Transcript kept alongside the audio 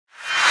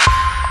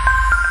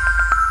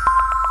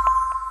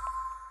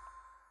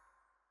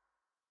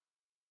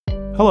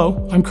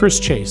Hello, I'm Chris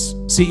Chase,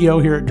 CEO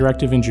here at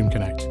Directive and Gym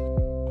Connect.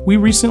 We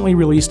recently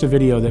released a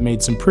video that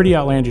made some pretty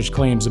outlandish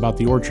claims about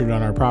the orchard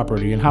on our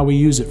property and how we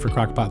use it for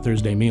Crock-Pot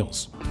Thursday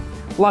meals.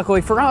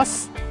 Luckily for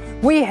us,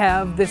 we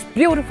have this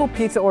beautiful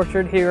pizza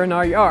orchard here in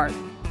our yard.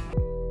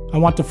 I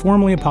want to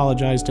formally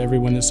apologize to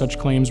everyone that such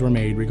claims were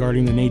made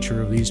regarding the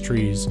nature of these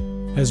trees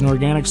as an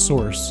organic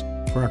source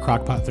for our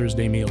Crock-Pot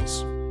Thursday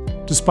meals.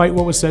 Despite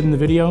what was said in the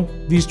video,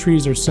 these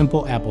trees are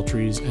simple apple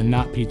trees and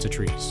not pizza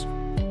trees.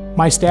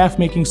 My staff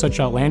making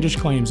such outlandish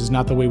claims is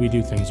not the way we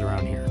do things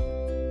around here.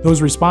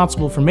 Those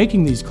responsible for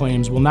making these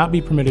claims will not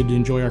be permitted to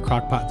enjoy our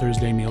Crock-Pot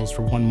Thursday meals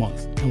for 1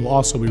 month and will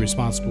also be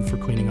responsible for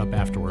cleaning up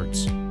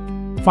afterwards.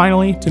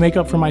 Finally, to make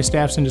up for my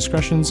staff's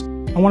indiscretions,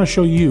 I want to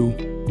show you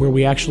where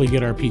we actually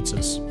get our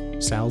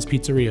pizzas, Sal's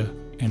Pizzeria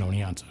in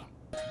Oneonta.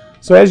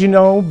 So as you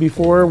know,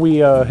 before we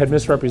had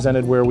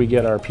misrepresented where we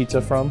get our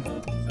pizza from.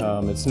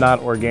 It's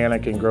not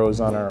organic and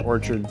grows on our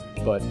orchard,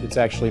 but it's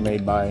actually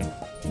made by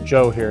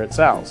Joe here at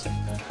Sal's.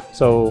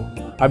 So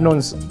I've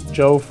known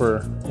Joe for,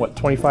 what,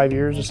 25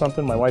 years or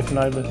something? My wife and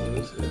I have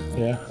been,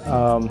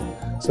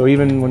 yeah. So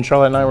even when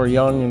Charlotte and I were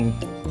young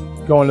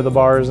and going to the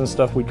bars and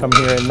stuff, we'd come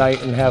here at night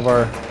and have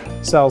our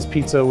Sal's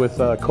pizza with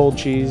cold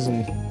cheese,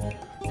 and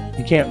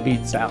you can't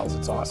beat Sal's,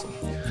 it's awesome.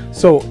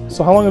 So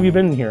how long have you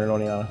been here in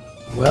Oneonta?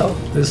 Well,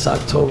 this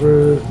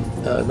October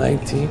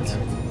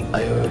 19th,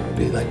 it'll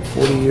be like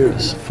 40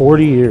 years.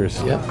 40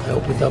 years? Yep, I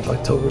opened up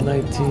October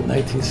 19th,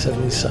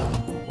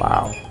 1977.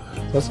 Wow,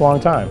 that's a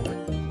long time.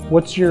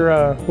 What's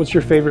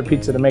your favorite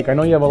pizza to make? I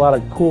know you have a lot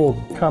of cool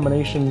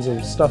combinations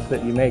of stuff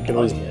that you make. It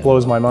always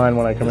blows my mind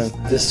when I come in.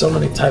 There's so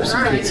many types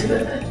of pizza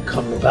that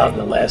come about in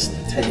the last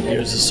 10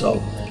 years or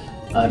so.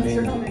 I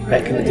mean,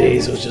 back in the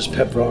days it was just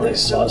pepperoni,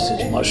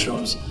 sausage,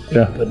 mushrooms.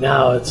 Yeah. But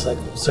now it's like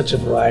such a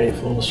variety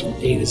of almost from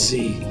A to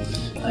Z.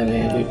 I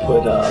mean, we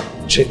put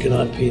chicken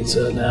on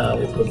pizza now,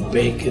 we put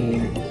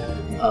bacon,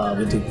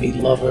 we do meat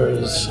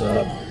lovers.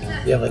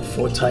 We have like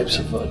 4 types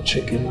of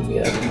chicken. We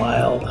have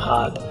mild,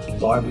 hot,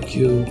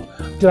 barbecue.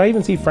 Did I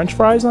even see French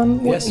fries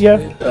on? Yes.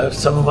 Yeah.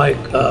 Some of my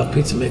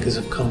pizza makers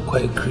have come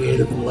quite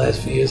creative in the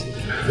last few years.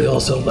 They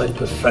also like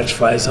put French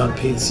fries on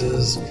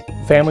pizzas.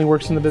 Family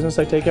works in the business,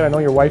 I take it? I know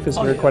your wife is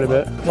here quite a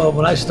bit. Well,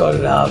 when I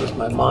started out, it was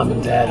my mom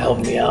and dad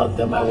helped me out.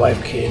 Then my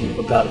wife came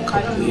about a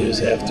couple of years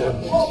after.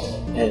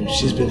 And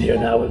she's been here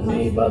now with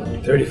me about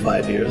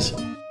 35 years.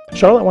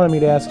 Charlotte wanted me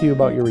to ask you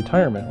about your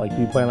retirement. Like,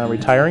 do you plan on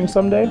retiring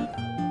someday?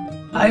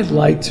 I'd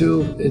like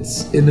to.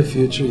 It's in the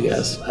future,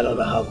 yes. I don't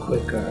know how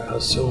quick or how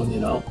soon, you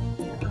know.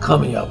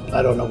 Coming up,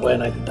 I don't know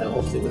when. I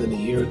hopefully within a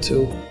year or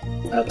two.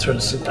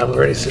 I'm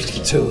already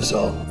 62,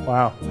 so.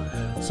 Wow.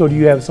 So do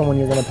you have someone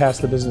you're going to pass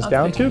the business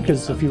down to?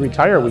 Because if you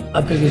retire,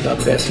 I'm thinking about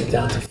passing it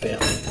down to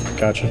family.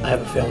 Gotcha. I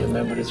have a family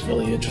member that's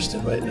really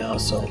interested right now,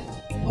 so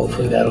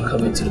hopefully that'll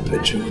come into the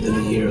picture within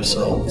a year or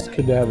so. It's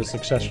good to have a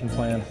succession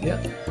plan.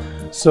 Yeah.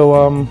 So,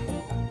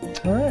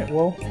 all right,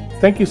 well,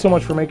 thank you so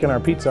much for making our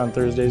pizza on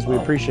Thursdays. We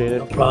appreciate it.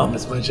 No problem.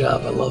 It's my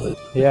job. I love it.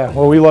 Yeah,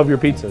 well, we love your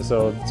pizza,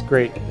 so it's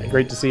great.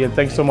 Great to see you.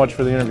 Thanks so much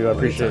for the interview. I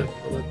appreciate it.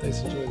 Well,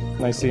 thanks for joining me.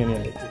 Nice seeing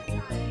you.